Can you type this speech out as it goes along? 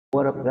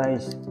What up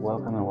guys,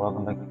 welcome and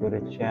welcome back to the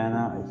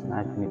channel. It's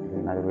nice to meet you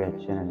in another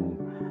reaction, and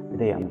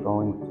today I'm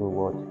going to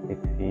watch a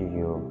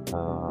video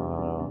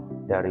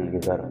dari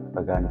Gegar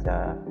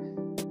Vaganza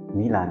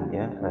Milan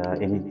ya.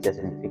 Ini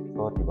Jaclyn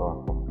Victor di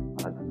bawah pohon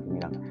asmara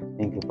Gemilang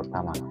minggu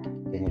pertama.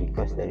 Ini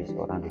request dari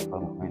seorang di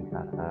kolom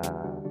komentar.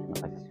 Terima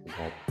kasih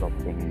sudah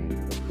dropping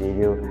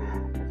video.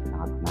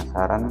 Sangat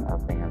penasaran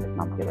pengen lihat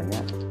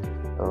penampilannya.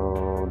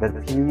 Dan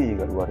videonya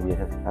juga luar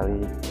biasa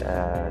sekali.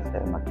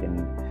 Saya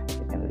makin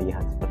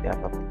lihat seperti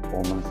apa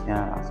performance-nya.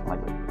 Langsung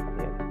aja kita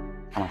lihat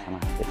sama-sama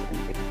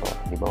Jaclyn Victor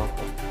di bawah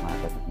pohon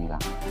asmara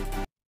Gemilang.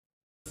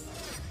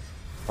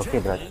 Oke,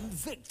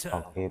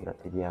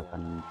 berarti dia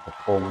akan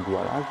perform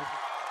dua lagu.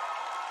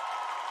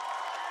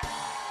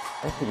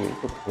 Saya video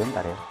itu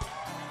sebentar ya.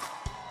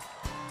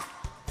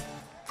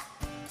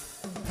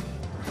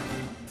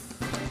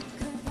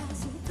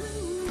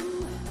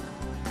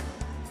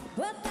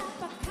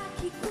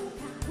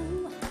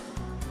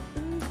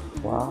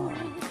 Wow,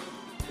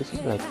 this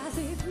is like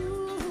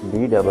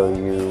BW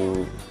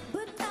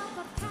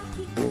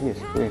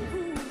series quick.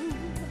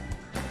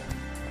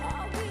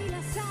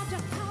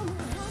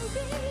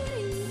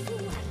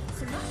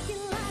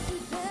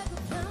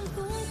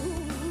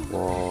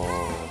 Wow.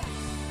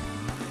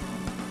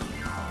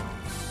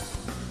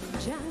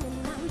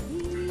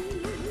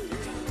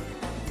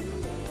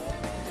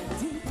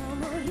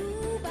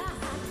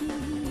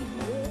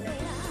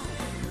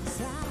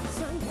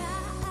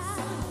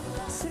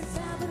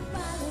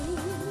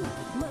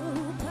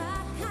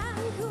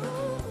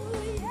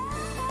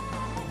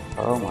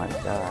 Oh my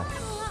god.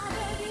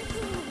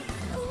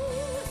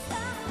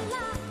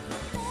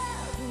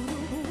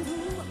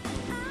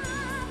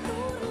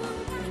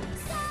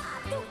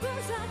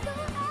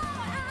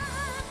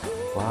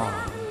 Wow.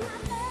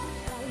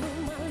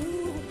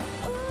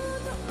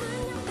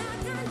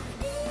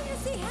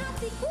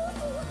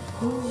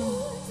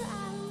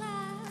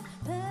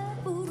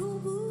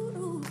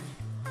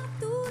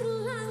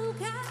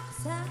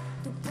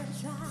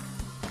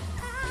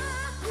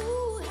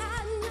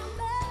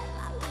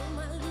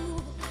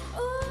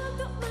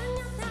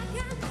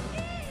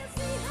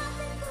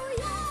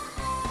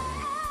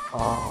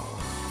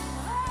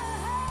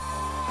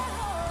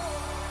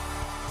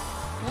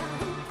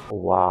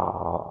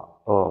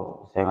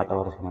 Wow, saya nggak tahu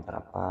harus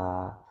komentar apa,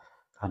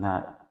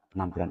 karena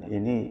penampilan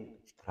ini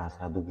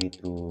terasa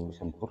begitu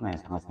sempurna ya,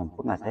 sangat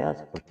sempurna. Saya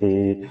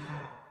seperti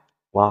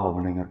wow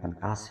mendengarkan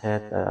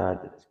kaset,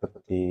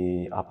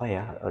 seperti apa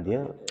ya,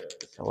 dia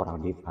seorang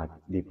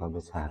diva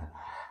besar.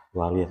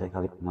 Luar biasa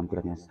sekali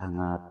penampilannya,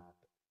 sangat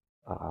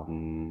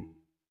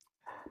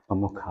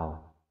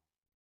memukau.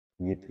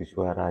 Begitu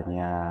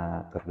suaranya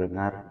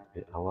terdengar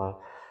dari awal,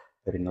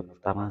 dari not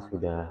pertama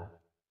sudah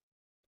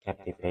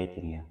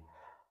captivating ya.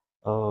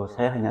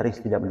 Saya hanya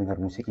risih tidak mendengar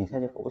musiknya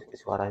saja, fokus ke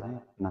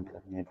suaranya,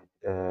 penampilannya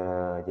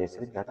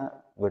Jaclyn, karena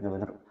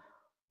benar-benar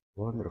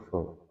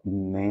wonderful,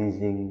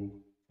 amazing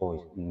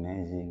voice,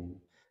 amazing,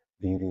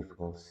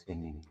 beautiful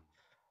singing.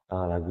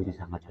 Lagunya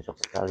sangat cocok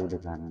sekali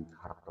dengan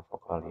karakter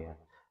vokal ya,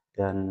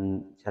 dan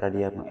cara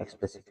dia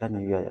mengekspresikan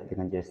juga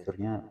dengan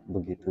gesturnya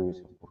begitu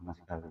sempurna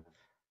sekali,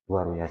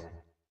 luar biasa.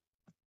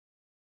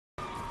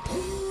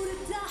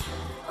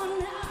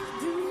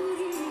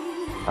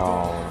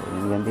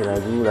 Ini ganti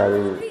lagu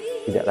lalu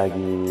tidak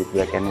lagi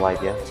black and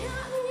white ya,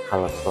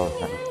 color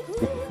suasana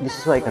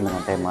disesuaikan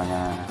dengan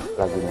temanya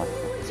lagu mas.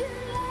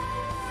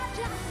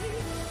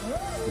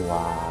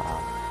 Wow.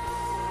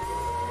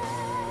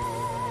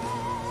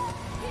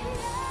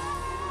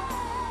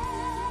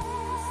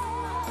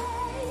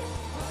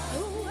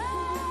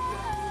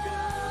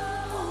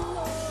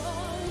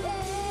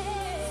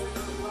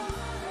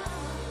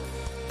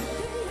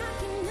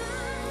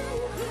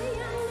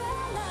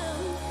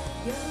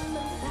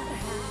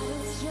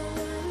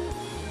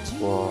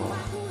 Wow.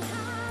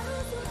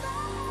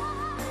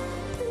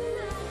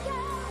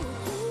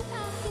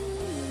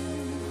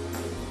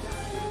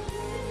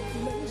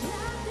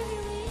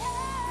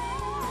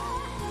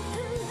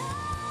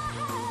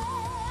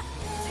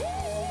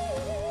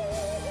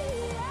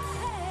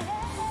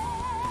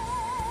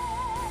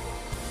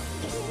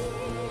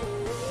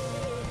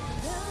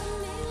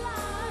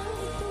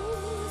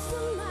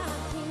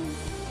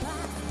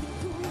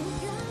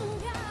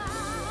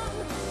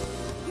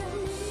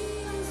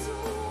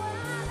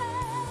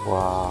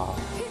 Wow,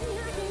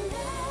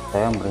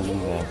 saya merinding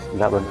guys,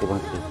 nggak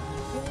berhenti-berhenti.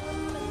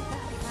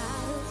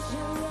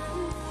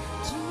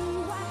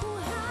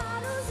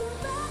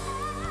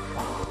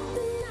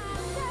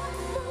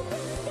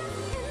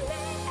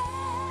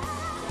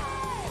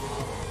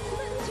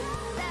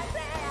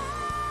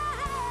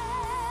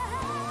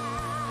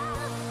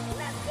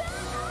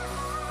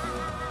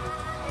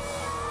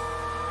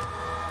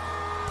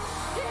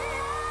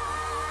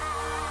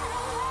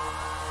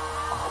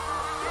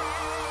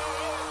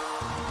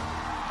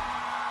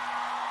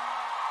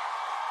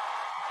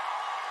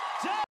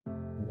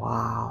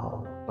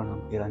 Wow,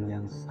 penampilan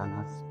yang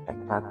sangat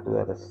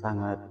spektakuler,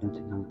 sangat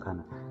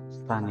mencengangkan,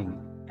 stunning,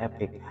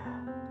 epic.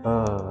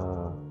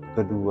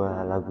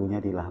 kedua lagunya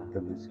dilahap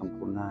dengan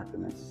sempurna,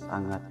 dengan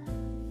sangat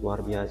luar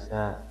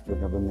biasa,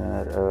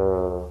 benar-benar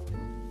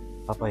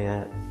apa ya,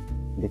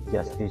 did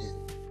justice,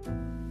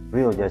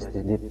 real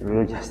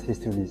justice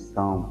to this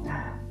song.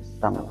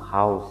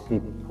 Somehow she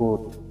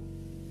put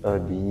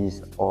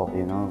these of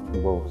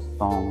both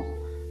songs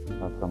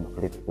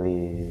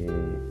completely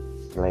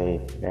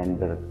slay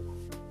rendered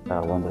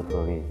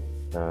wonderfully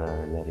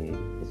dari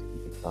Jaclyn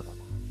Victor.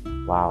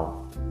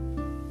 Wow,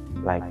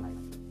 like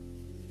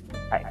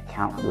I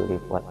can't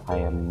believe what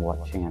I am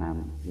watching and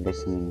I'm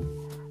listening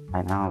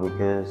right now,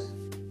 because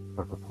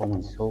her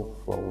performance so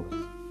close,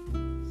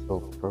 so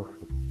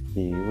perfect,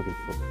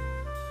 beautiful.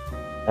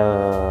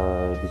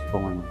 This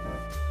woman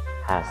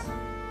has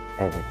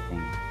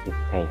everything it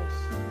takes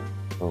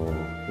to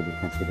be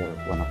considered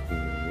one of the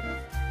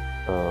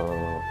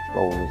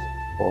flawless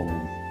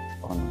performance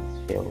on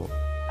the show.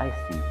 I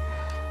think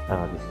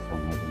this is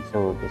amazing.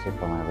 So this is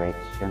for my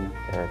reaction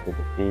to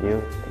the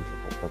video. Thank you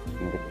for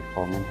watching, leave a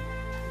comment,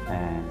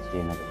 and see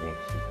you in another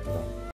reaction. Bye.